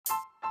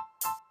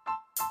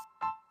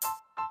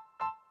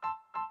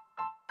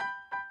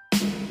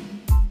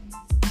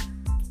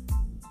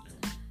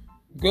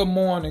Good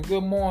morning,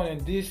 good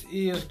morning. This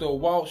is the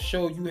Walt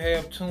Show you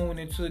have tuned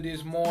into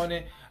this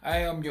morning. I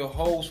am your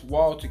host,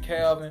 Walter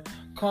Calvin,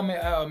 coming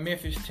out of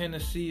Memphis,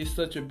 Tennessee. It's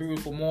such a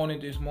beautiful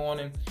morning this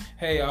morning.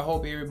 Hey, I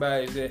hope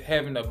everybody is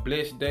having a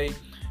blessed day.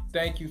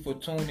 Thank you for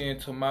tuning in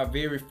to my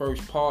very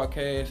first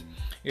podcast.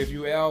 If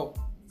you're out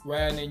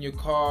riding in your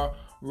car,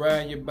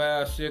 riding your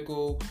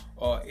bicycle,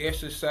 or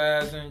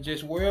exercising,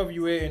 just wherever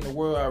you're at in the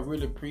world, I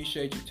really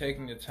appreciate you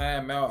taking the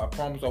time out. I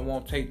promise I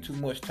won't take too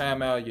much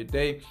time out of your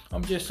day.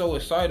 I'm just so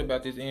excited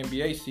about this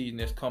NBA season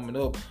that's coming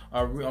up.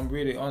 I'm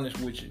really honest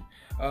with you.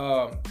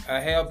 I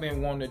have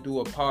been wanting to do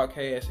a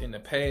podcast in the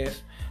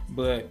past,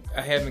 but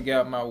I haven't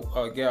got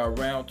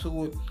around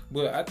to it.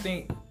 But I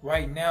think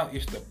right now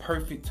it's the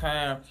perfect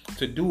time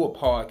to do a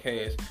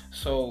podcast.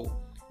 So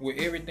with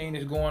everything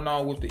that's going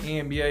on with the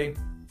NBA,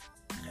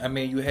 I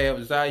mean, you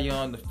have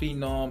Zion, the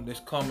phenom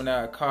that's coming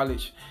out of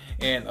college,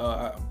 and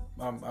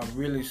I'm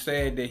really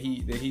sad that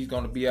he's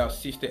going to be out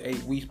 6 to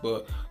 8 weeks,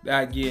 but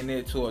I get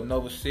into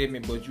another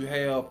segment. But you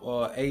have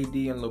AD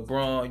and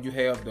LeBron, you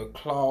have the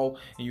Claw,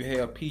 and you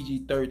have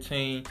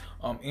PG-13.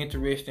 I'm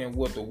interested in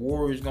what the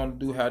Warriors going to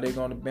do, how they're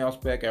going to bounce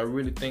back. I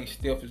really think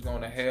Steph is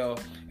going to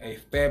have a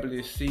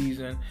fabulous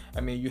season.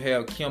 I mean, you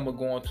have Kemba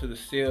going to the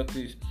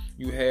Celtics.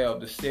 You have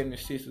the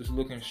 76ers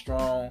looking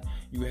strong.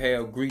 You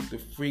have Greek the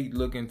Freak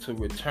looking to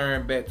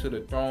return back to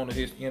the throne of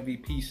his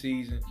MVP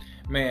season.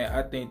 Man,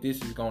 I think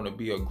this is going to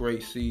be a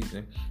great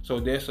season. So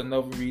that's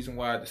another reason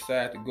why I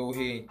decided to go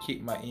ahead and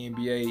kick my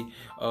NBA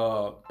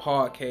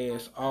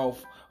podcast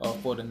off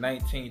for the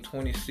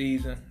 1920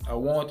 season. I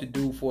wanted to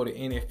do for the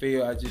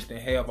NFL. I just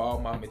didn't have all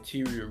my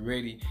material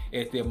ready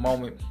at that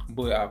moment.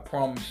 But I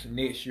promise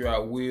next year I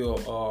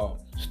will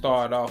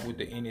start off with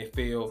the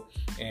NFL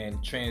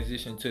and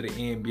transition to the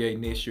NBA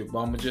next year. But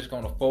I'm just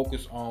going to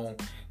focus on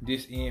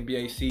this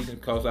NBA season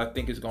because I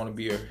think it's going to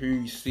be a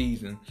huge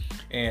season,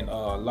 and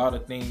a lot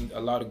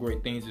of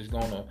great things is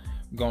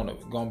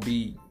gonna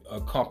be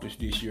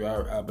accomplished this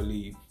year, I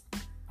believe.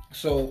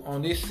 So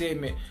on this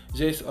segment,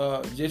 just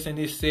in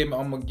this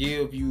segment, I'm gonna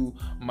give you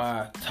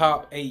my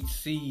top 8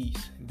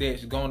 seeds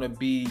that's gonna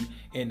be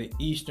in the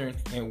Eastern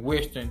and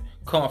Western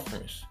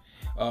Conference.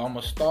 I'm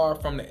gonna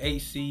start from the 8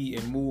 seed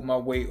and move my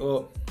way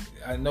up.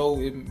 I know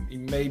it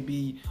may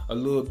be a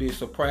little bit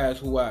surprised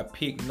who I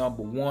picked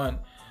number 1.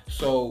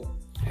 So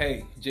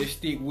hey, just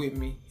stick with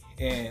me,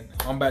 and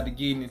I'm about to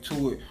get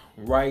into it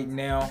right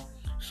now.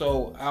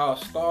 So I'll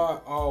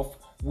start off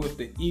with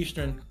the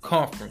Eastern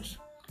Conference.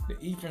 The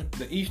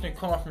Eastern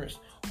Conference,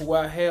 who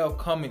I have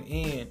coming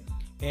in,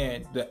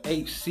 and the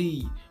 8th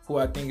seed, who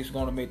I think is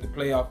going to make the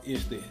playoff,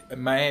 is the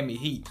Miami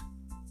Heat.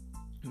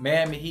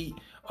 Miami Heat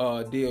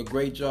did a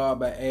great job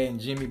by adding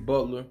Jimmy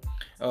Butler.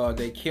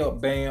 They kept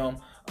Bam.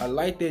 I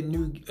like that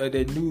new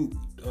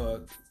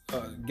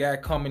guy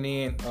coming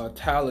in,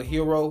 Tyler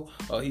Hero.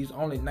 He's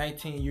only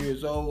 19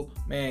 years old.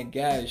 Man,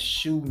 guy is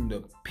shooting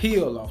the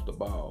peel off the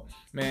ball.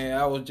 Man,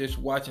 I was just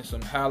watching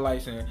some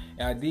highlights, and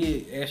I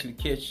did actually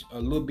catch a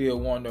little bit of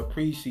one of the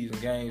preseason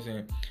games,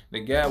 and the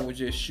guy was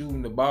just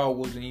shooting the ball,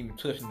 wasn't even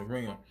touching the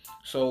rim.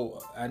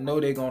 So I know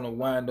they're going to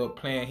wind up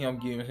playing him,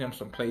 giving him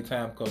some play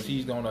time, because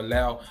he's going to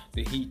allow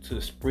the Heat to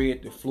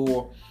spread the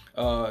floor.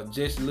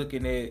 Just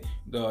looking at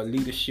the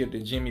leadership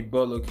that Jimmy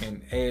Butler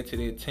can add to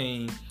their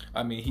team.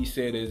 I mean, he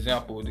set an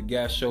example. The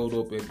guy showed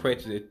up at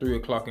practice at 3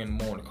 o'clock in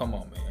the morning. Come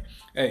on, man.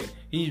 Hey,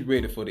 he's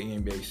ready for the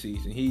NBA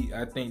season.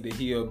 I think that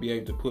he'll be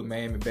able to put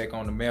Miami back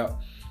on the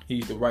map.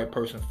 He's the right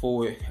person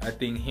for it. I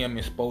think him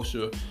and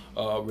Spoelstra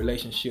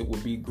relationship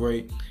would be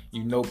great.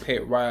 You know,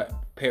 Pat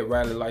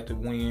Riley like to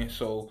win,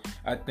 so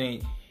I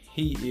think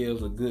he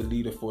is a good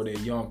leader for their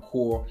young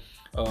core.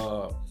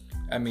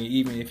 I mean,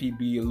 even if he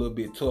be a little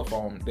bit tough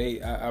on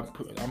them,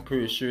 I'm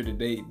pretty sure that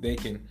they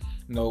can,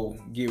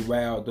 get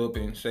riled up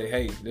and say,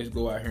 hey, let's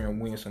go out here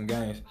and win some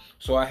games.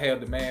 So I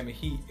have the Miami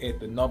Heat at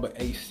the number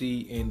 8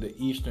 seed in the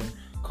Eastern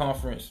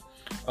Conference.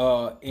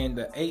 In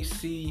the 8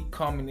 seed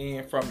coming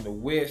in from the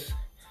West,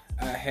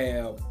 I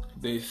have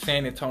the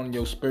San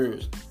Antonio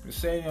Spurs. The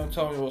San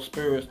Antonio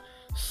Spurs,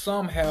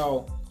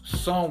 somehow,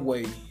 some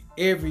way,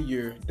 every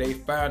year they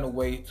find a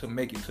way to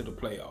make it to the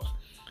playoffs.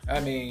 I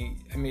mean,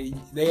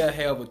 they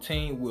have a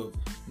team with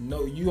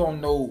you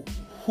don't know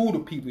who the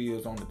people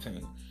is on the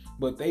team,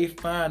 but they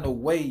find a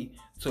way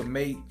to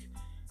make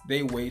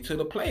their way to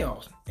the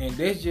playoffs, and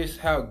that's just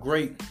how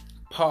great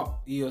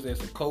Pop is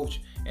as a coach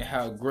and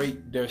how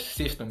great their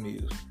system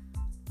is.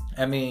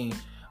 I mean,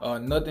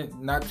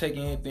 not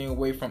taking anything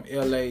away from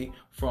LA,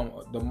 from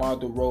DeMar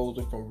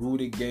DeRozan, from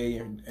Rudy Gay,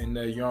 and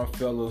the young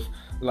fellas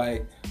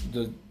like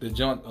the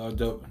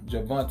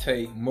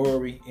Javonte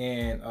Murray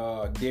and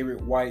Derek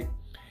White.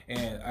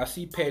 And I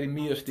see Patty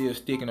Mills still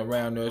sticking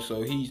around there,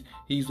 so he's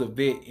a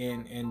vet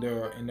in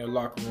their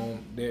locker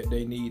room.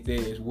 They need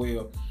that as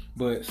well.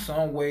 But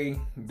some way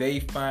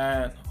they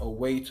find a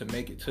way to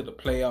make it to the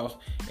playoffs,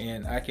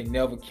 and I can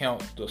never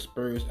count the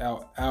Spurs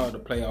out of the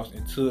playoffs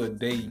until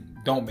they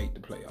don't make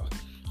the playoffs.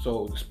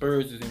 So the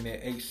Spurs is in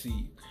that 8th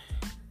seed.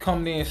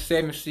 Coming in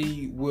 7th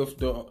seed with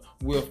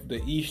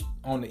the East,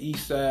 on the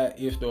East side,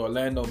 is the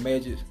Orlando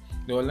Magic.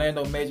 The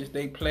Orlando Magic,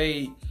 they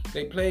played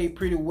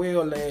pretty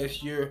well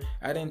last year.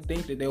 I didn't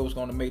think that they was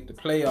going to make the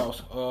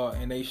playoffs,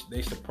 and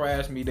they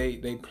surprised me.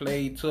 They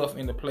played tough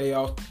in the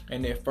playoffs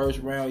in their first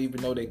round, even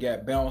though they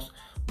got bounced.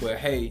 But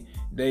hey,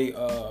 they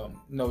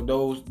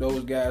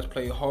those guys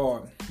play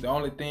hard. The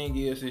only thing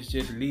is, it's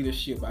just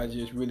leadership. I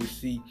just really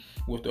see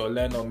with the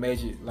Orlando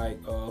Magic,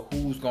 like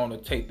who's going to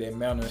take that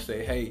mantle and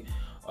say, hey,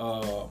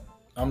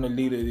 I'm the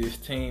leader of this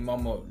team.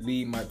 I'm going to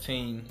lead my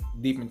team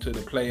deep into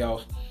the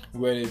playoffs,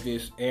 whether if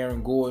it's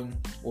Aaron Gordon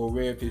or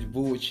whether if it's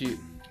Vucevic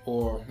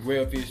or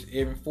whether if it's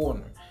Evan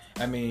Fournier.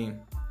 I mean,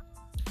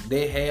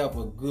 they have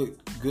a good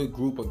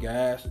group of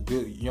guys, a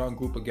good young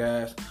group of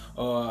guys.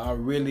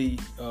 I'm really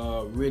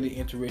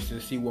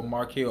interested to see what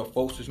Markelle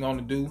Fultz is going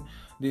to do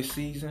this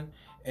season.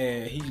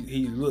 And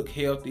he looked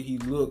healthy. He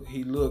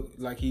looked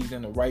like he's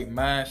in the right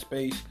mind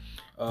space.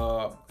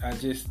 I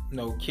just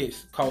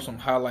caught some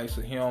highlights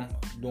of him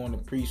during the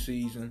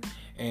preseason,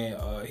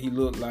 and he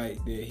looked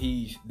like that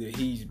he's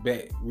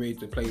back ready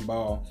to play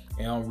ball,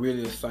 and I'm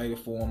really excited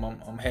for him.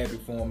 I'm happy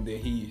for him that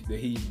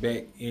he's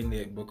back in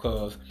it,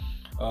 because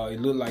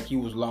it looked like he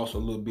was lost a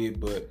little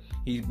bit, but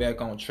he's back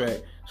on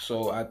track.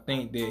 So I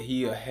think that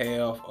he'll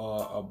have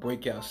a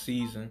breakout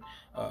season,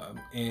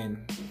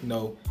 and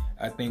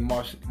I think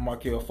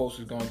Markelle Fultz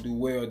is going to do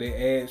well.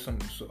 They add some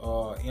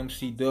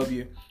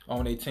MCW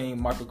on their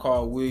team, Michael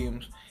Carl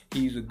Williams.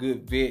 He's a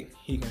good vet.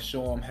 He can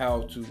show them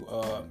how to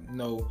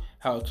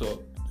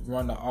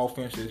run the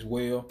offense as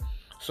well.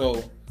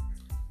 So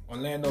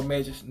Orlando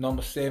Magic,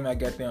 number 7. I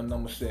got them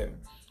number 7.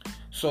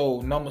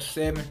 So number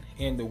 7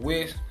 in the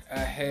West, I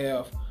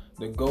have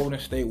the Golden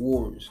State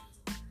Warriors.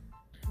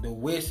 The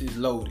West is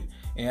loaded,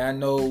 and I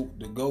know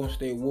the Golden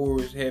State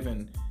Warriors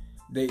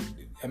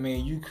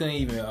you couldn't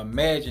even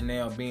imagine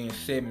them being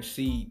 7th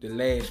seed the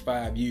last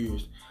 5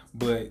 years.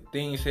 But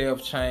things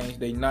have changed.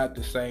 They're not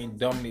the same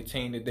dominant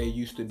team that they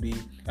used to be.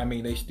 I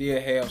mean, they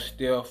still have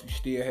Steph, you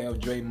still have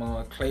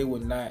Draymond. Clay will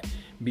not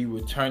be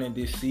returning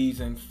this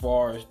season,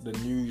 far as the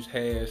news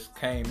has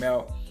came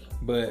out.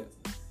 But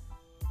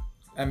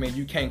I mean,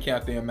 you can't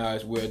count them out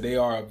as well. They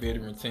are a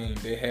veteran team.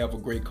 They have a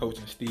great coach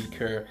in Steve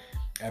Kerr.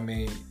 I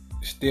mean,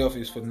 Steph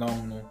is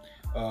phenomenal.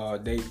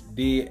 They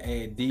did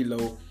add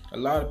D'Lo. A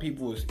lot of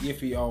people was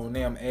iffy on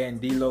them adding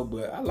D'Lo,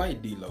 but I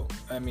like D'Lo.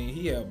 I mean,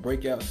 he had a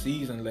breakout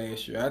season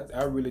last year.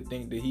 I really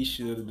think that he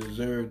should have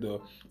deserved the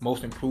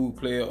most improved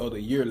player of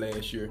the year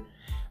last year.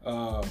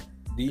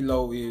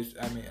 D'Lo is,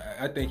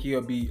 I think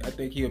he'll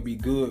be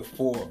good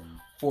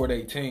for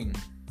their team.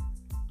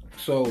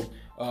 So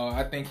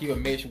I think he'll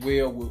mesh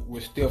well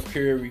with Steph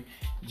Curry,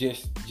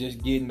 just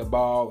getting the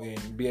ball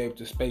and be able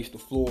to space the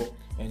floor.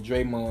 And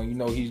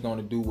Draymond, he's going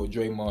to do what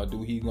Draymond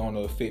do. He's going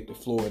to affect the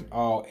floor in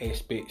all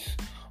aspects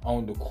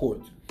on the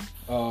court.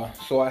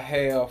 So I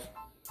have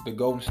the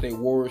Golden State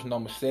Warriors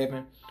number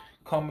 7.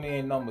 Coming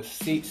in number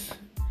 6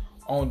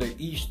 on the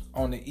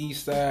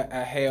east side,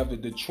 I have the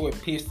Detroit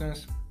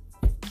Pistons.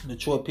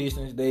 Detroit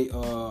Pistons, they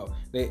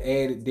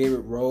added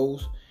Derrick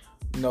Rose.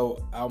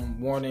 I'm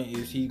wondering,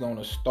 is he going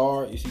to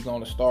start? Is he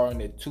going to start in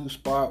the 2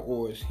 spot,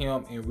 or is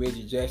him and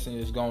Reggie Jackson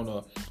is going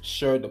to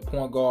share the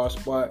point guard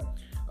spot?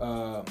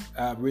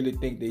 I really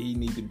think that he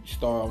needs to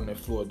start on that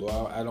floor,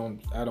 though. I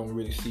don't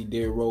really see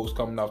Derrick Rose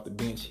coming off the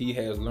bench. He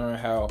has learned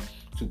how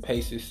to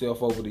pace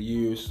himself over the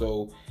years,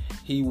 so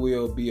he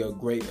will be a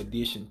great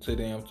addition to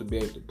them to be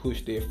able to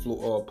push their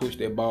floor, push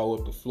their ball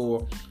up the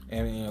floor.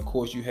 And of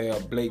course, you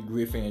have Blake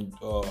Griffin,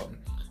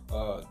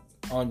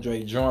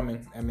 Andre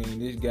Drummond. I mean,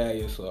 this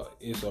guy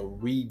is a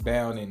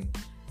rebounding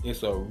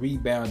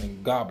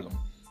goblin.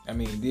 I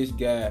mean, this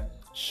guy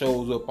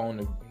shows up on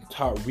the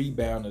top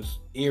rebounders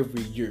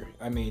every year.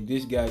 I mean,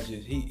 this guy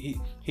just he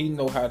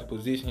know how to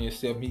position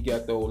himself. He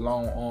got those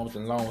long arms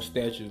and long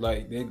statures.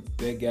 Like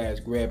that guy is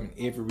grabbing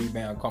every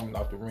rebound coming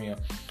off the rim.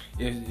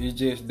 It's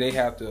just they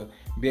have to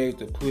be able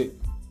to put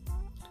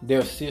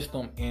their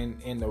system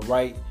in the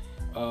right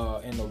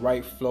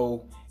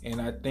flow. And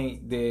I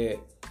think that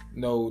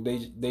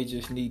they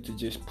just need to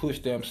just push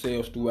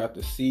themselves throughout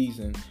the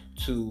season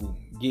to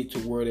get to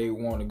where they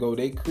want to go.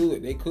 They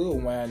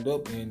could wind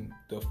up in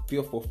the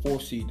 5th or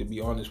 4th seed, to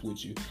be honest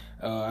with you.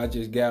 I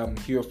just got them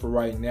here for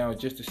right now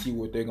just to see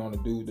what they're going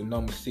to do. The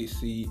number 6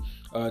 seed.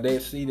 They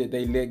see that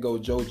they let go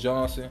Joe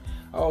Johnson.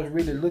 I was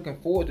really looking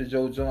forward to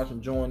Joe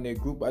Johnson joining their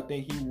group. I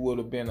think he would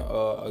have been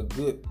a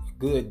good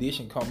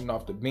addition coming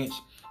off the bench.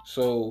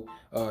 So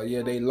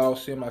they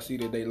lost him. I see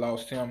that they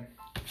lost him.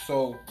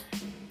 So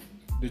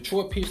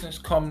Detroit Pistons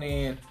coming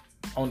in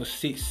on the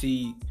 6th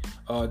seed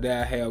that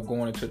I have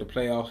going into the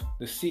playoffs.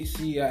 The 6th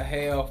seed I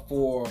have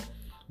for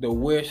the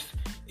West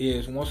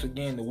is, once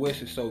again, the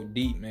West is so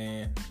deep,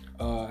 man.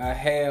 I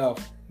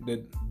have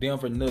the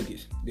Denver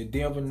Nuggets. The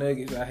Denver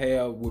Nuggets I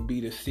have would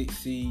be the 6th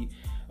seed.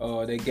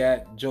 They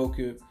got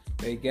Joker.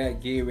 They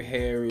got Gary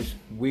Harris,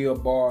 Will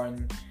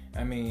Barton.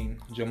 I mean,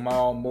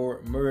 Jamal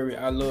Murray.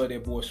 I love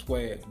that boy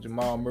swag.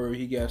 Jamal Murray,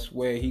 he got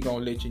swag. He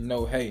gonna let you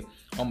know, hey,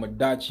 I'm gonna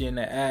dot you in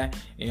the eye,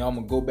 and I'm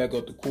gonna go back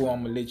up the court.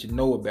 I'm gonna let you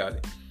know about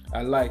it.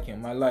 I like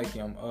him.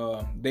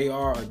 They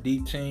are a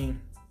deep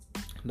team.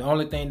 The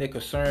only thing that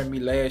concerned me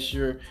last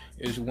year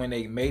is when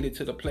they made it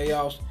to the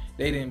playoffs,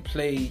 they didn't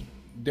play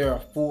their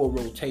full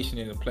rotation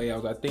in the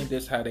playoffs. I think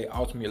that's how they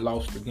ultimately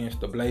lost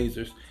against the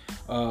Blazers.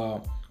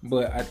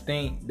 But I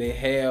think they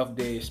have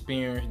the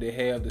experience. They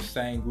have the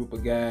same group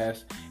of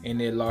guys in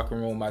their locker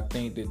room. I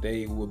think that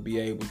they will be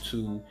able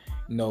to,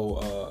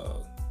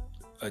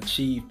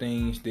 achieve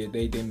things that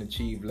they didn't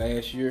achieve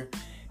last year.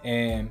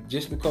 And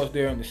just because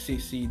they're in the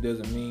 6th seed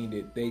doesn't mean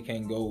that they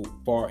can go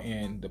far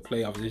in the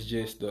playoffs. It's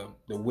just the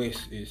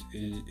West is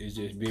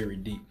just very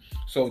deep.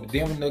 So the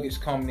Denver Nuggets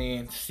coming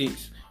in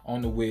 6th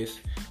on the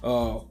West.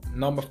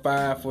 Number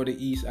 5 for the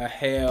East, I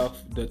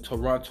have the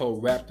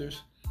Toronto Raptors.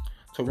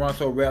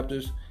 Toronto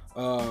Raptors,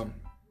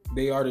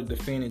 they are the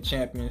defending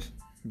champions.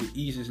 The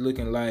East is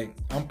looking like,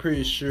 I'm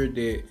pretty sure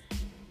that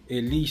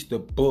at least the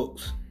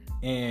Bucks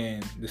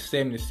and the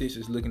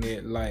 76ers looking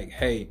at like,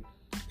 hey,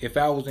 if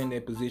I was in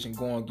that position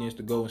going against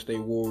the Golden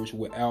State Warriors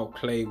without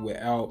Clay,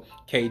 without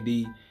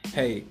KD,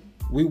 hey,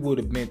 we would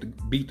have been to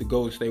beat the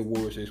Golden State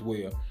Warriors as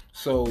well.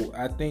 So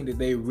I think that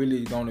they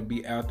really going to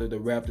be after the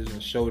Raptors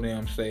and show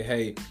them, say,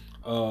 hey,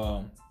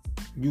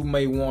 you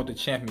may want the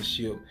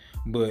championship,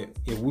 but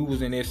if we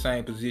was in that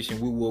same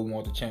position, we would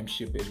want the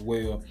championship as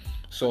well.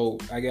 So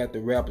I got the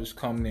Raptors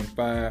coming in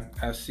 5.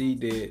 I see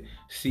that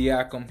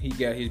Siakam, he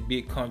got his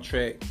big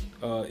contract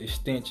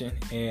extension,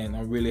 and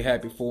I'm really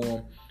happy for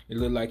him. It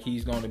looked like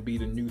he's going to be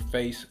the new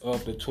face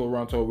of the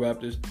Toronto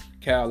Raptors.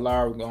 Kyle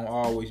Lowry going to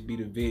always be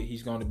the vet.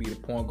 He's going to be the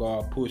point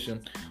guard,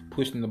 pushing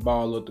the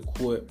ball up the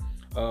court.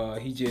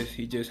 He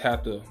just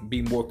have to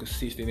be more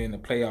consistent in the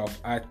playoffs,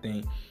 I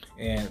think.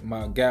 And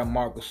my guy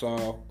Marc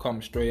Gasol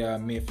coming straight out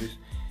of Memphis.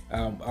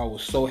 I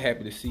was so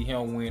happy to see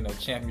him win a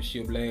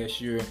championship last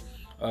year.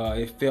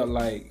 It felt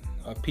like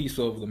a piece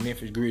of the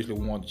Memphis Grizzlies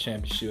won the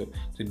championship,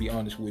 to be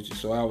honest with you.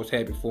 So I was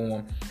happy for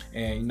him.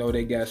 And,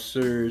 they got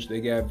Serge, they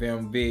got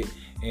Van Vliet,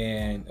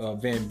 and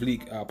Van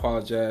Vliet, I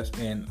apologize,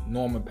 and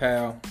Norman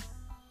Powell.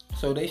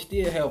 So they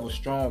still have a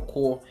strong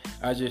core.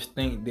 I just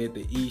think that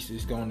the East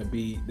is going to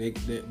be,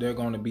 they're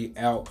going to be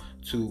out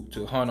to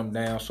hunt them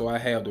down. So I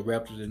have the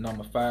Raptors at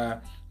number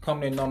 5.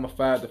 Coming in number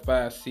 5, the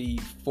 5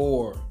 seed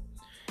for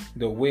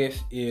the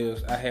West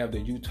is, I have the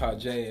Utah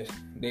Jazz.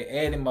 They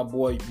added my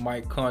boy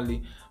Mike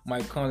Conley.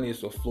 Mike Conley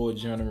is a floor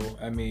general.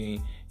 I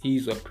mean,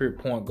 he's a pure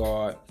point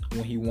guard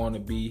when he want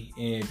to be.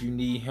 And if you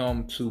need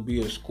him to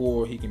be a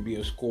scorer, he can be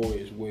a scorer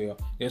as well.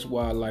 That's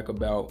what I like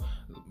about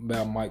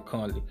Mike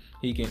Conley.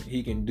 He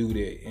can do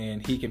that,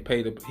 and he can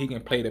play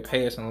the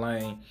passing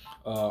lane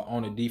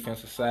on the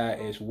defensive side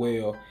as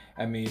well.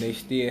 I mean, they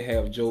still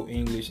have Joe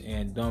Ingles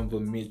and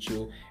Donovan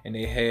Mitchell, and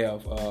they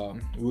have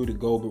Rudy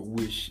Gobert,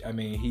 which, I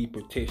mean, he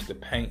protects the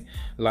paint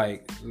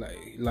like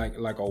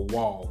a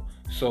wall.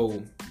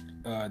 So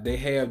they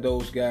have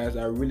those guys.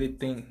 I really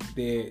think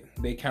that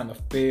they kind of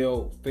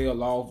fell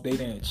off. They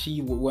didn't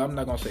achieve I'm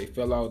not gonna say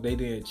fell off. They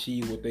didn't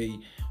achieve what they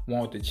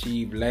wanted to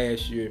achieve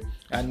last year.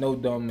 I know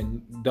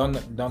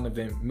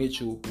Donovan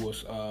Mitchell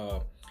was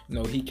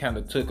he kind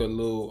of took a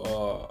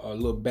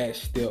little back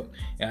step,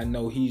 and I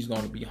know he's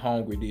going to be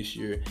hungry this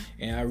year.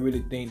 And I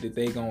really think that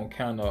they're going to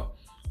kind of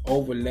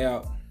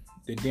overlap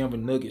the Denver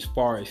Nuggets as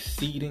far as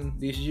seeding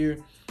this year.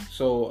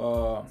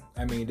 So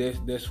I mean,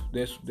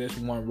 that's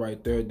one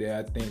right there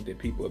that I think that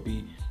people will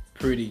be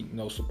pretty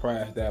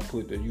surprised that I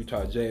put the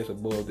Utah Jazz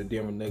above the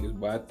Denver Nuggets.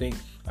 But I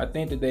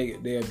think that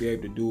they'll be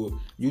able to do it.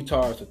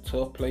 Utah is a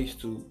tough place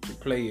to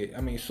play it.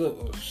 I mean,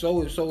 so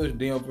is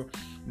Denver,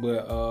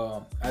 but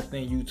I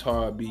think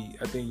Utah will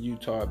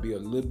be a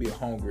little bit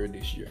hungrier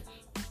this year.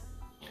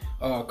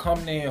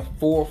 Coming in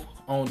 4th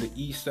on the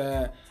East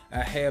side,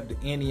 I have the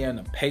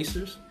Indiana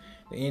Pacers.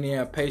 The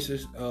Indiana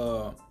Pacers,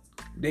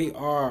 they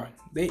are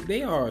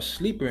a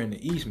sleeper in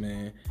the East,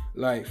 man.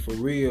 Like, for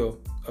real,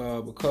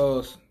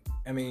 because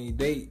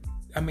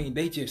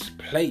they just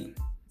play.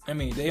 I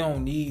mean, they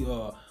don't need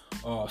a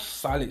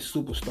solid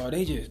superstar.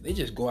 They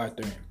just go out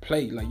there and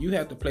play. Like, you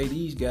have to play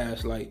these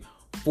guys like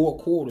 4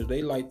 quarters.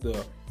 They like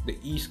the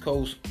East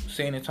Coast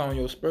San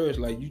Antonio Spurs.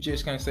 Like, you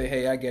just can't say,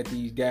 hey, I got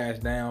these guys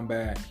down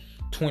by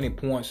 20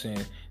 points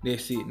and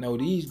that's it. No,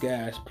 these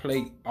guys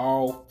play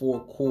all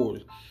 4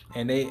 quarters,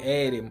 and they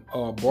added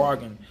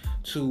Brogdon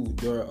to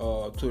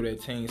their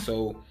team.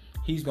 So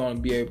he's going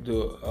to be able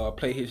to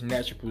play his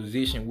natural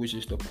position, which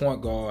is the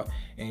point guard,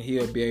 and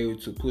he'll be able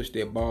to push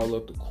that ball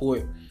up the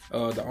court.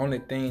 The only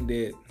thing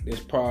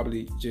that's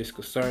probably just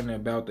concerning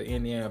about the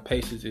Indiana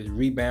Pacers is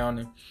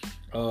rebounding.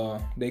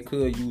 They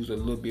could use a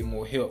little bit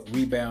more help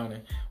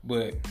rebounding,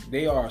 but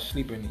they are a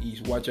sleeper in the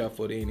East. Watch out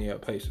for the Indiana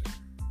Pacers.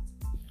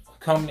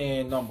 Coming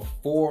in number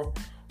 4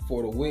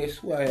 for the West,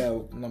 who I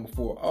have number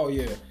 4? Oh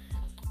yeah,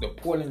 the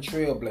Portland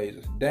Trail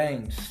Blazers.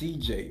 Dame,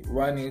 CJ,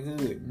 Rodney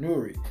Hood,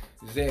 Nuri,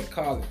 Zach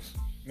Collins.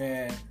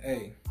 Man,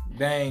 hey,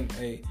 Dame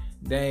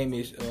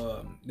is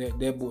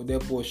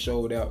that boy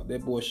showed out.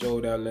 That boy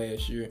showed out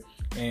last year,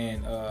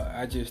 and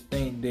I just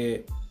think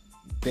that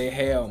they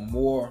have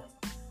more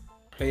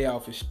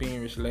playoff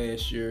experience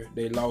last year.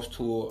 They lost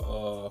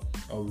to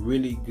a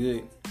really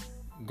good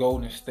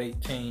Golden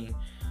State team.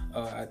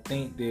 I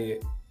think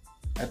that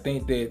I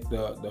think that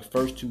the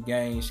first two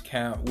games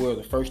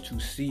the first two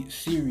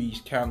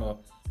series kind of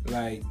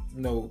like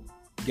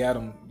got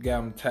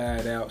them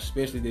tired out,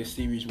 especially this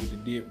series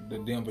with the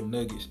Denver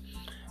Nuggets.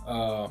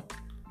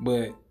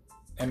 But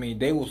I mean,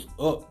 they was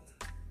up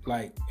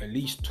like at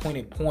least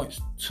 20 points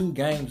 2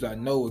 games I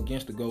know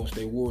against the Golden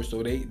State Warriors,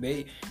 so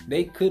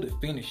they could have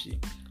finished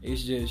it.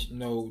 It's just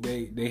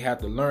they have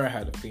to learn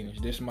how to finish.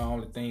 That's my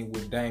only thing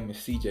with Dame and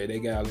CJ. They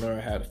gotta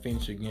learn how to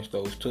finish against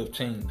those tough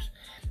teams.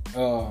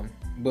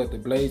 But the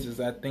Blazers,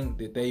 I think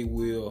that they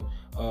will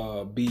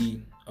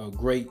be a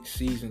great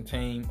season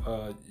team.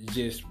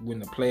 Just when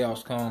the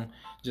playoffs come,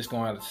 just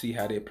gonna have to see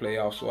how they play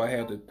out. So I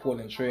have the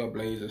Portland Trail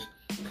Blazers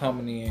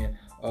coming in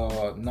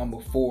number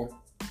 4.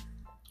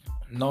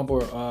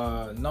 Number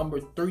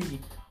 3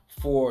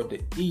 for the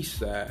East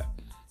side.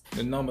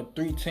 The number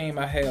 3 team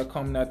I have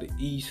coming out the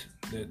East,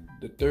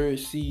 the third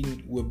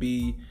seed will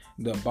be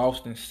the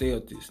Boston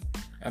Celtics.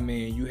 I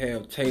mean, you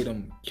have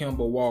Tatum,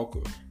 Kemba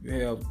Walker, you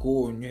have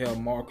Gordon, you have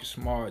Marcus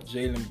Smart,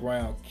 Jaylen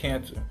Brown,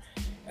 Cantor.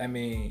 I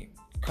mean,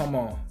 come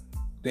on.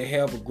 They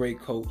have a great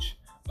coach.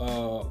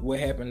 What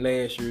happened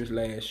last year is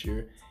last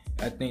year.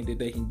 I think that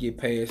they can get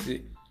past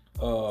it.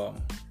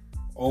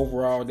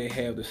 Overall, they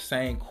have the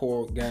same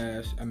core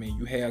guys. I mean,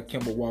 you have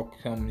Kemba Walker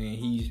coming in.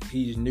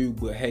 He's new,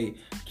 but hey,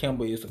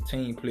 Kemba is a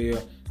team player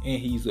and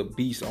he's a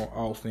beast on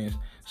offense.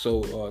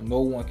 So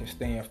no one can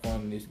stand in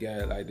front of this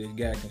guy. Like, this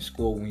guy can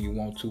score when he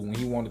want to. When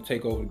he want to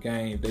take over the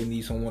game, if they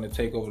need someone to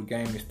take over the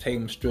game, if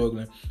Tatum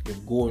struggling,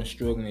 if Gordon's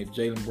struggling, if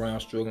Jaylen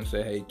Brown's struggling,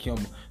 say, hey,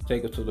 Kemba,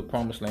 take us to the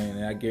promised land.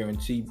 And I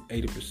guarantee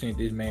 80%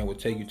 this man will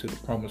take you to the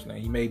promised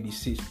land. He may be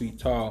 6 feet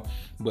tall,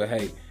 but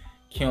hey,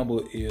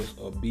 Kemba is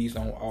a beast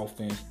on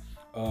offense.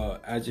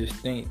 I just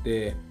think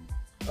that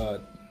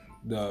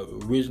the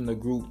original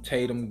group,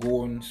 Tatum,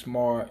 Gordon,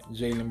 Smart,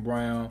 Jaylen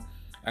Brown,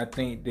 I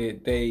think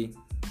that they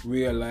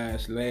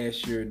realized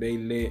last year they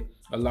let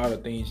a lot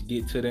of things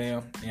get to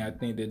them, and I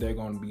think that they're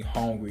going to be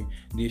hungry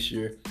this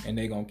year, and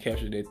they're going to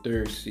capture their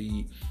 3rd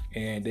seed,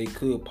 and they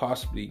could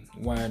possibly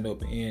wind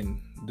up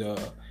in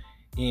the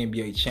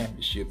NBA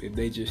championship if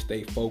they just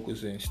stay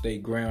focused and stay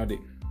grounded.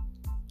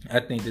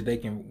 I think that they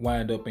can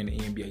wind up in the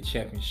NBA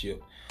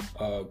championship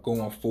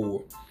going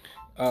forward.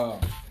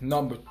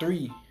 Number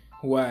 3,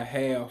 who I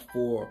have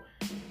for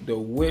the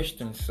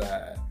Western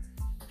side.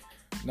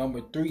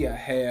 Number 3, I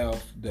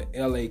have the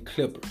LA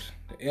Clippers.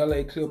 The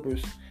LA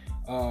Clippers,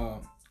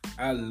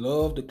 I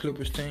love the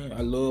Clippers team.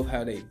 I love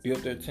how they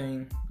built their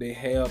team. They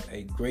have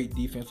a great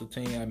defensive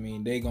team. I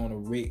mean, they're going to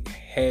wreak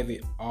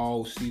havoc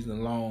all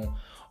season long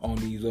on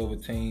these other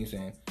teams,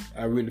 and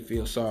I really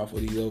feel sorry for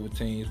these other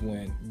teams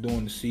when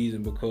during the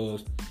season,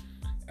 because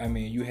I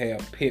mean, you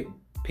have Pitt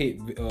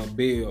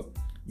Bill,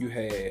 you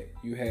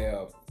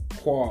have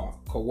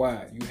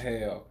Kawhi, you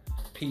have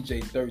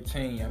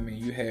PJ13. I mean,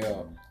 you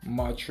have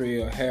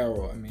Montreal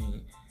Harrell. I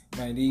mean,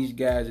 man, these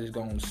guys is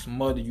gonna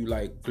smother you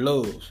like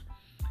gloves.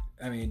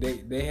 I mean,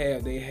 they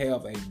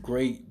have a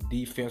great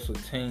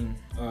defensive team.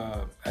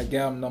 I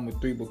got them number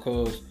 3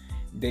 because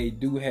they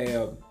do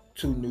have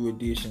 2 new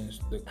additions.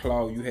 The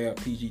Claw, you have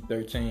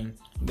PG-13.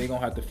 They're gonna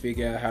have to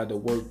figure out how to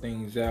work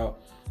things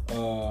out.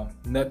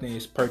 Nothing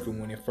is perfect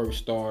when it first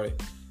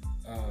started.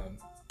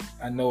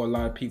 I know a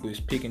lot of people is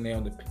picking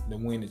them to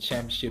win the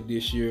championship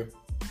this year.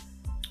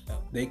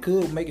 They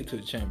could make it to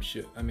the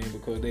championship. I mean,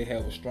 because they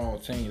have a strong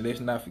team. Let's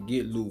not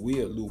forget Lou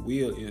Will. Lou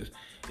Will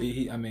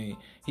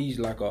he's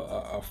like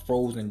a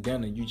frozen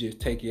dinner. You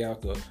just take it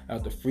out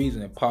the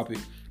freezer and pop it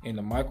in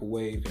the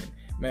microwave. And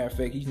matter of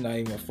fact, he's not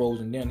even a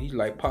frozen dinner. He's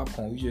like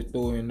popcorn. You just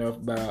throw it in there for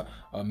about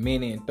a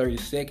minute and 30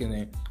 seconds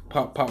and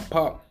pop, pop,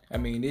 pop. I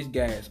mean, this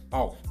guy is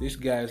off. This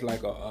guy is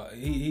like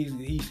he's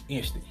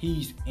instant.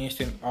 He's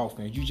instant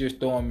offense. You just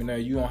throw him in there.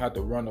 You don't have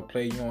to run a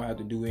play. You don't have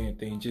to do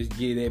anything. Just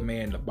give that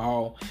man the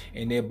ball,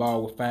 and that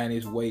ball will find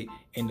its way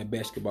in the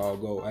basketball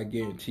goal. I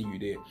guarantee you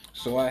that.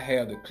 So I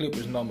have the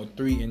Clippers number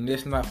 3, and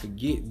let's not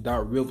forget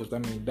Doc Rivers. I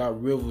mean, Doc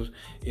Rivers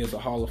is a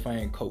Hall of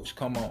Fame coach.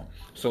 Come on.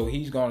 So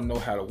he's gonna know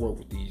how to work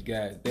with these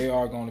guys. They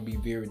are gonna be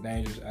very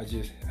dangerous. I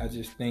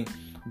just think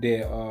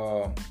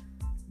that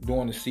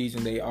during the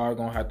season, they are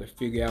going to have to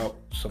figure out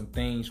some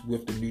things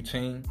with the new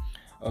team.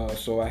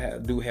 So I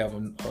do have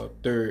a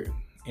 3rd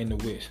in the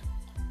West.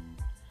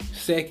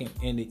 2nd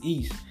in the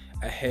East,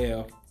 I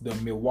have the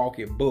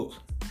Milwaukee Bucks.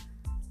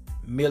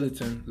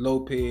 Middleton,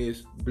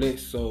 Lopez,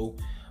 Bledsoe.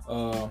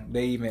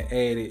 They even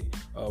added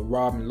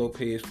Robin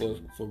Lopez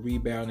for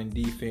rebounding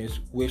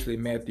defense. Wesley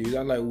Matthews.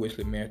 I like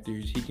Wesley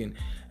Matthews. He can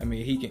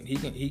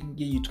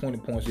give you 20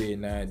 points every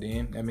now and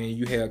then. I mean,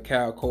 you have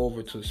Kyle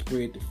Korver to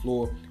spread the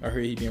floor. I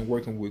heard he been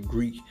working with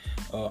Greek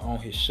on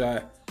his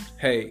shot.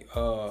 Hey,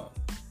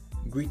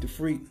 Greek the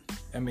Freak.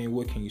 I mean,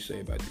 what can you say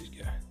about this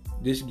guy?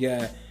 This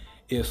guy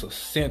is a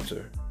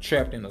center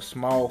trapped in a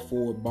small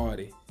forward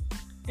body,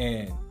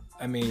 and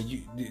I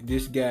mean, if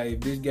this guy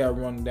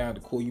running down the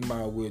court, you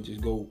might as well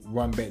just go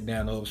run back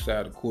down the other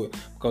side of the court,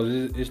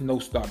 because there's no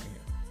stopping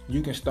him.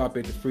 You can stop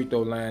at the free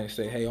throw line and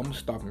say, hey, I'm going to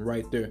stop him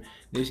right there.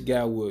 This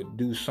guy would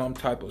do some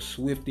type of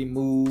swifty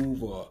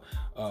move or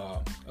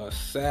a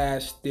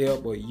side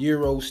step, a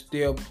Euro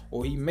step,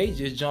 or he may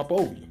just jump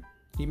over you.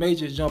 He may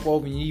just jump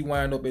over you and he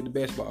wind up at the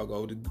basketball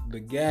goal. The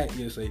guy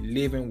is a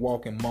living,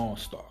 walking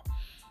monster.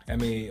 I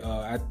mean,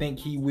 I think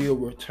he will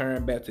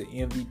return back to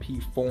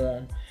MVP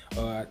form.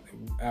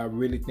 I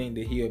really think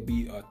that he'll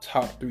be a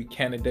top 3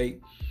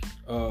 candidate.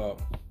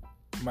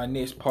 My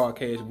next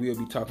podcast, we'll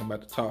be talking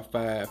about the top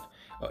 5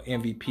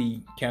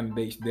 MVP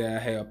candidates that I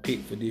have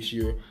picked for this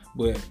year.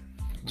 But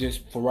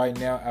just for right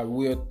now,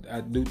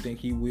 I do think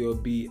he will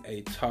be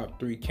a top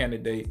 3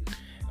 candidate.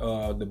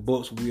 The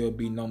Bucks will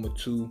be number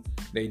 2.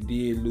 They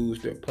did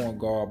lose their point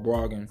guard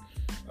Brogdon.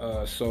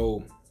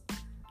 So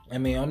I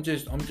mean, I'm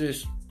just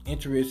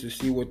interested to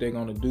see what they're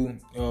gonna do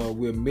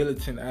with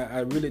Middleton. I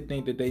really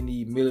think that they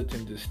need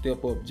Middleton to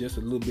step up just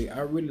a little bit.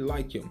 I really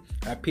like him.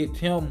 I picked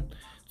him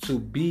to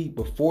be,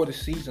 before the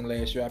season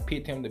last year, I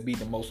picked him to be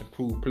the most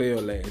improved player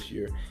last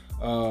year.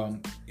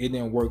 It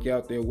didn't work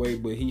out that way,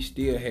 but he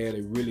still had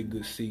a really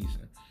good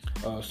season.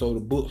 So the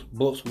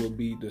Bucks will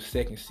be the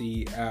 2nd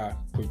seed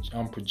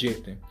I'm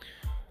projecting.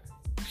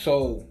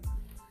 So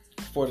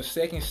for the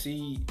 2nd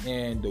seed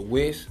in the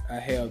West, I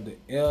have the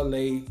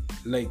LA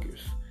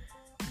Lakers.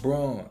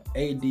 Bron,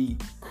 AD,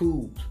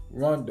 Kuz,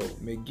 Rondo,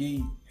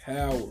 McGee,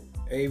 Howard,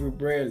 Avery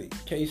Bradley,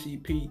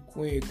 KCP,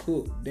 Quinn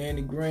Cook,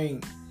 Danny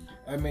Green.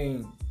 I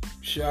mean,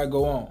 should I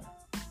go on?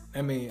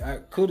 I mean, I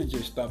could have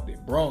just stopped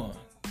at Bron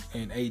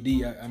and AD.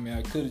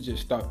 I could have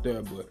just stopped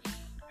there, but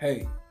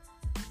hey,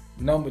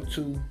 number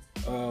 2,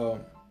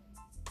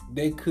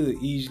 they could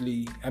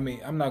easily,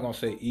 I'm not going to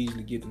say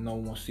easily get the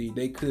number 1 seed.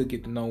 They could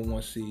get the number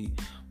 1 seed,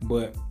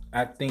 but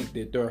I think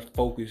that their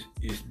focus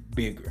is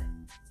bigger.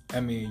 I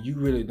mean, you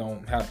really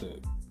don't have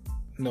to,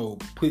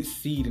 put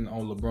seeding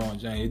on LeBron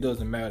James. It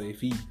doesn't matter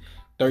if he's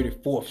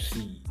 34th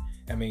seed.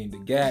 I mean, the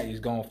guy is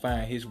going to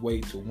find his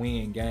way to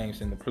win games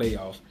in the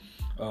playoffs.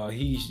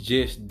 He's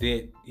just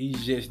that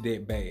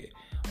bad.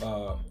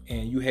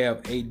 And you have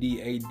AD.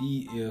 AD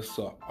is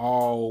an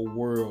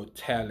all-world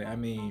talent. I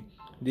mean,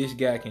 this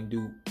guy can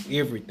do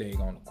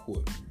everything on the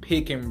court.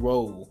 Pick and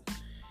roll.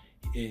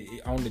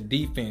 On the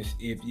defense,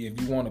 if you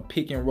want to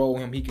pick and roll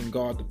him, he can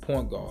guard the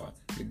point guard.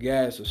 The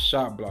guy is a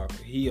shot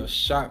blocker. He a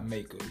shot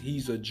maker.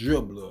 He's a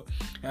dribbler.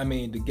 I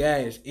mean, the guy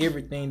is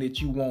everything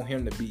that you want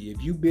him to be.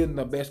 If you building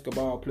a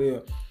basketball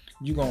player,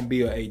 you're going to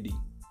be an AD.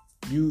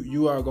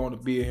 You are going to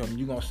build him.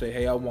 You're going to say,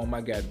 hey, I want my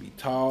guy to be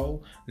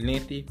tall,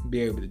 lengthy,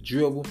 be able to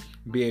dribble,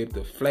 be able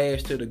to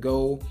flash to the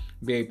goal,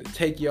 be able to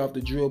take you off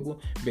the dribble,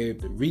 be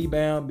able to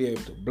rebound, be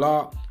able to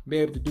block, be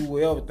able to do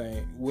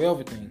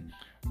everything.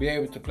 Be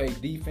able to play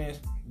defense.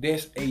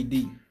 That's AD.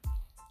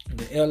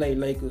 The LA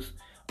Lakers,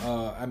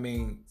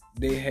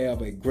 they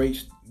have a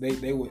great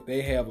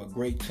they have a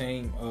great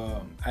team.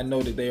 I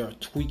know that they are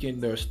tweaking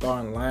their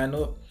starting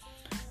lineup.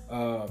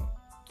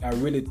 I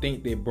really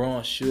think that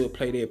Bron should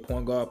play that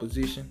point guard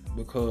position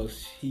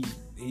because you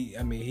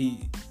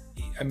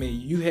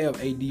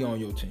have AD on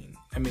your team.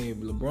 I mean,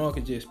 LeBron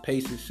can just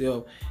pace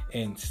himself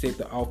and set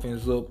the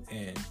offense up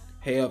and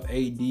have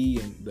AD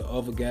and the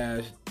other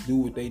guys do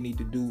what they need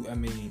to do. I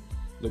mean,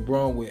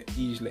 LeBron will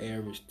easily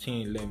average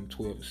 10, 11,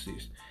 12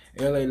 assists.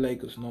 LA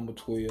Lakers, number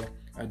 12.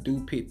 I do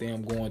pick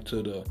them going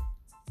to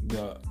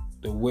the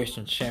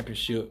Western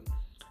Championship.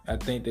 I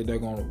think that they're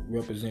going to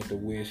represent the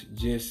West.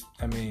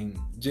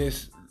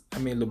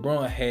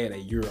 LeBron had a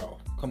year off.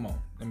 Come on.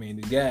 I mean,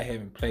 the guy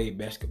haven't played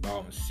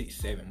basketball in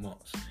 6-7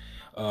 months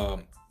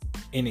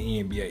in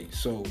the NBA.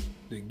 So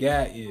the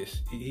guy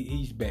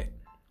he's back.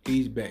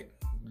 He's back.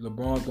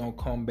 LeBron's going to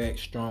come back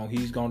strong.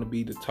 He's going to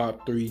be the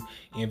top 3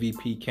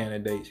 MVP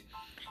candidates.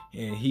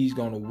 And he's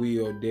going to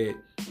wheel that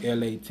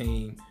LA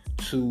team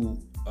to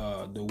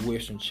the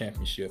Western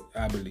Championship,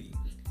 I believe.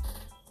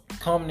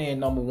 Coming in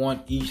number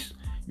 1 East,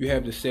 you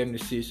have the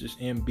 76ers,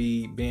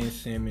 Embiid, Ben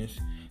Simmons,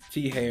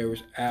 T.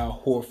 Harris,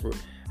 Al Horford.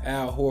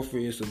 Al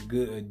Horford is a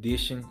good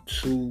addition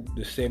to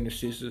the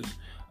 76ers.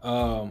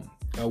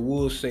 I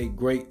will say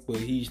great, but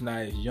he's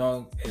not as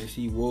young as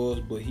he was,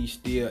 but he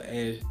still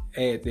add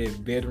that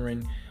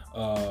veteran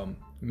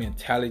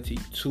mentality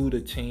to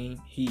the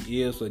team.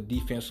 He is a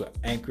defensive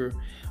anchor.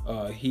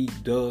 He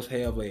does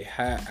have a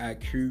high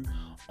IQ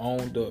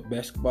on the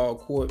basketball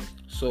court,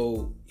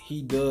 so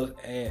he does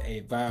add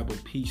a viable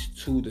piece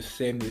to the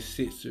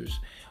 76ers.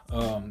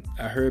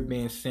 I heard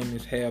Ben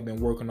Simmons have been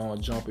working on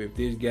a jumper. If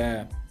this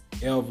guy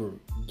ever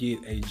get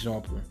a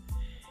jumper,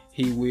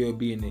 he will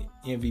be in the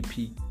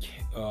MVP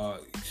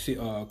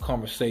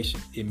conversation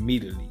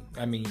immediately.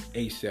 I mean,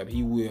 ASAP.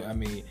 He will. I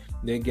mean,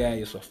 that guy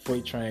is a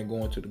freight train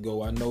going to the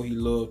goal. I know he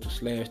loves to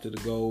slash to the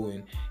goal,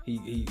 and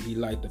he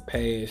like to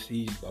pass.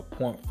 He's a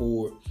point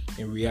forward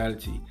in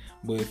reality.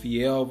 But if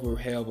he ever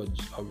have a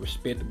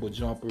respectable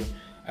jumper,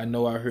 I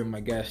know I heard my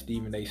guy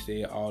Stephen A.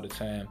 say it all the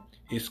time,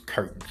 it's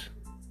curtains.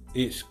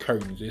 It's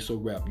curtains. It's a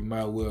wrap. You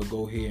might well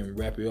go ahead and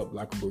wrap it up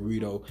like a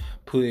burrito,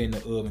 put it in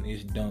the oven,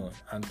 it's done.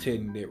 I'm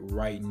telling you that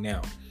right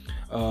now.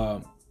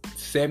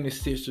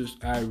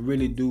 76ers, I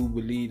really do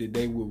believe that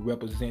they will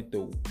represent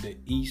the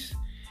East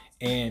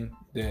and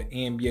the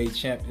NBA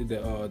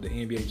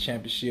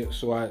championship.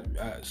 So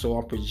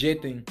I'm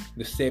projecting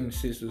the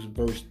 76ers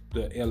versus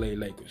the LA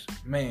Lakers.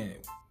 Man,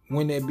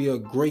 wouldn't that be a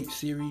great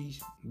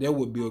series? That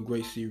would be a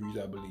great series,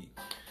 I believe.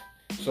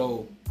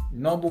 So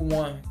number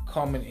one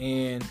coming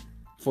in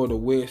for the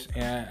West,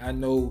 and I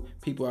know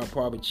people are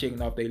probably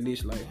checking off their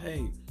list like,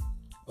 hey,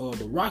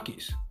 the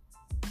Rockets.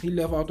 He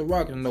left out the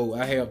Rockets. No,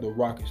 I have the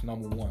Rockets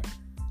number one.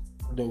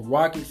 The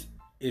Rockets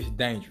is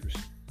dangerous.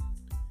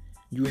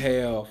 You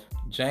have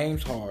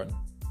James Harden,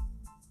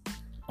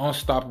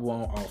 unstoppable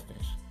on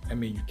offense. I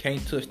mean, you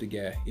can't touch the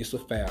guy. It's a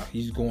foul.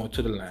 He's going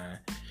to the line.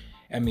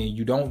 I mean,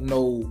 you don't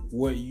know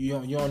what you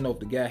don't know if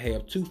the guy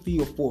have 2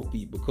 feet or 4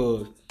 feet,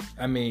 because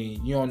I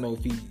mean, you don't know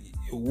if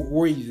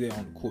where he's at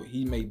on the court.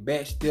 He may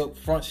back step,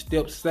 front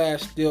step, side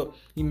step.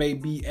 He may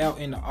be out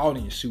in the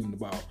audience shooting the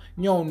ball.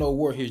 You don't know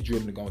where his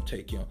dribbling gonna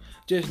take him.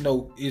 Just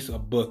know it's a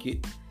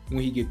bucket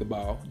when he get the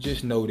ball.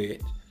 Just know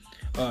that.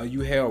 You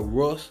have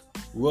Russ.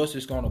 Russ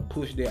is gonna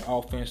push that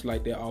offense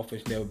like that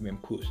offense never been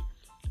pushed.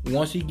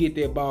 Once he get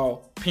that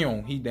ball,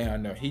 he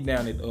down there. He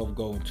down at the other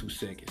goal in 2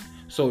 seconds.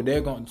 So they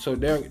are gonna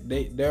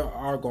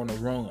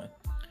run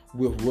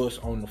with Russ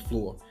on the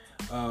floor.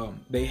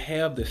 They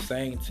have the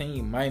same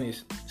team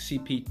minus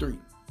CP3.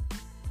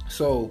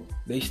 So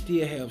they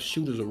still have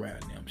shooters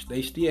around them.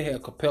 They still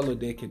have Capella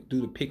that can do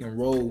the pick and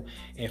roll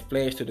and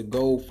flash to the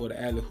goal for the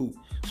alley hoop.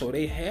 So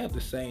they have the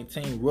same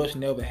team. Russ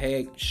never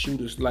had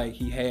shooters like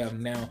he have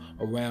now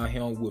around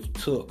him with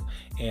Tuck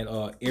and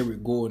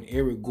Eric Gordon.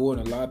 Eric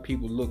Gordon, a lot of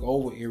people look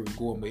over Eric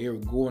Gordon, but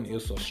Eric Gordon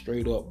is a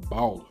straight up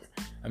baller.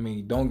 I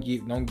mean, don't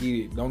get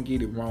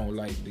it wrong.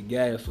 Like, the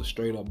guy is a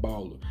straight up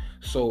baller.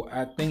 So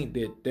I think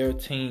that their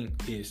team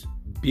is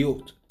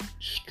built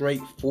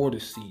straight for the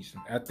season.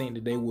 I think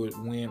that they would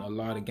win a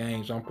lot of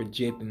games. I'm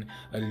projecting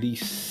at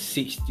least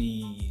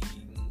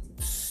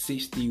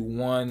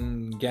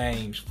 61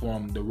 games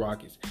from the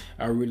Rockets.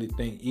 I really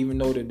think, even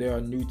though that they're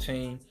a new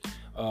team,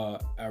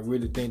 I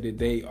really think that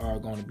they are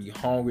going to be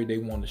hungry. They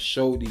want to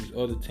show these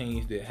other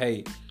teams that,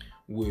 hey,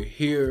 we're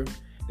here.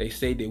 They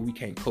say that we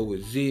can't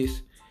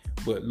coexist,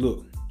 but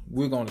look,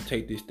 we're going to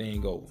take this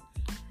thing over.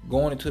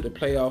 Going into the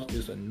playoffs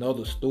is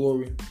another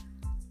story.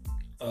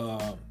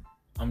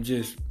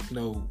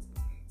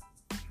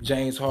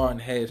 James Harden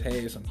has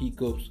had some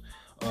hiccups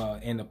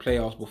in the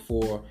playoffs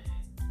before.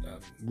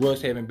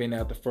 Russ haven't been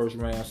out the first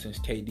round since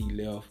KD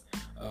left.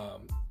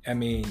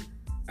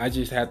 I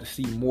just have to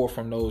see more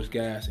from those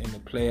guys in the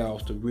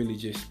playoffs to really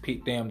just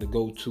pick them to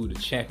go to the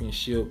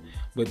championship.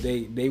 But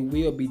they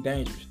will be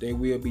dangerous. They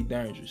will be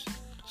dangerous.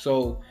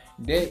 So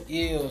that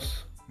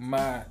is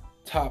my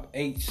top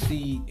 8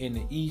 seed in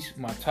the East,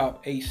 my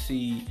top 8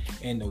 seed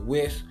in the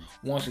West.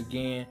 Once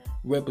again,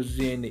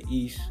 representing the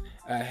East,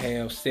 I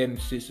have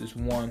 76ers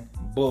 1,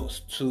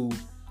 Bucks 2,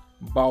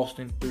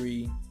 Boston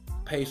 3,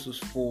 Pacers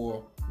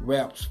 4,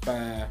 Raps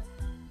 5,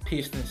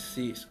 Pistons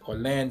 6,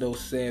 Orlando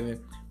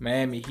 7,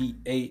 Miami Heat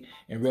 8,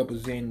 and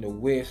representing the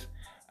West,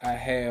 I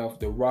have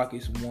the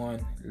Rockets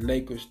 1,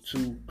 Lakers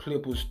 2,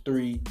 Clippers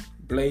 3,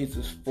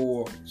 Blazers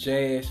 4,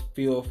 Jazz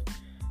 5th,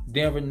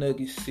 Denver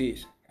Nuggets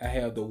 6. I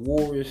have the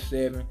Warriors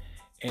 7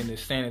 and the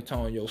San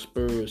Antonio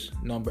Spurs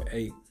number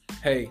 8.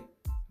 Hey,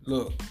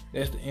 look,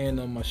 that's the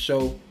end of my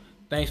show.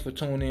 Thanks for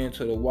tuning in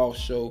to the Walt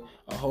Show.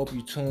 I hope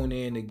you tune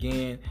in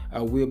again. I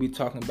will be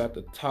talking about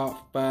the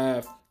top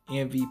 5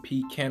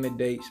 MVP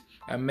candidates.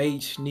 I may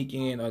sneak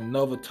in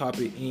another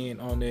topic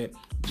on that.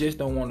 Just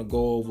don't want to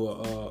go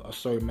over a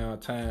certain amount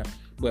of time.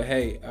 But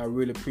hey, I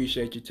really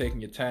appreciate you taking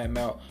your time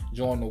out,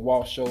 joining the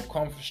Walt Show.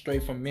 Come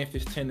straight from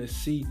Memphis,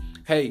 Tennessee.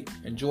 Hey,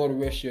 enjoy the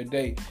rest of your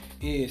day.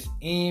 It's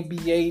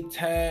NBA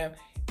time.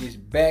 It's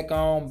back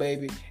on,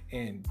 baby.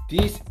 And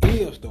this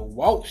is the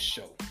Walt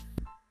Show.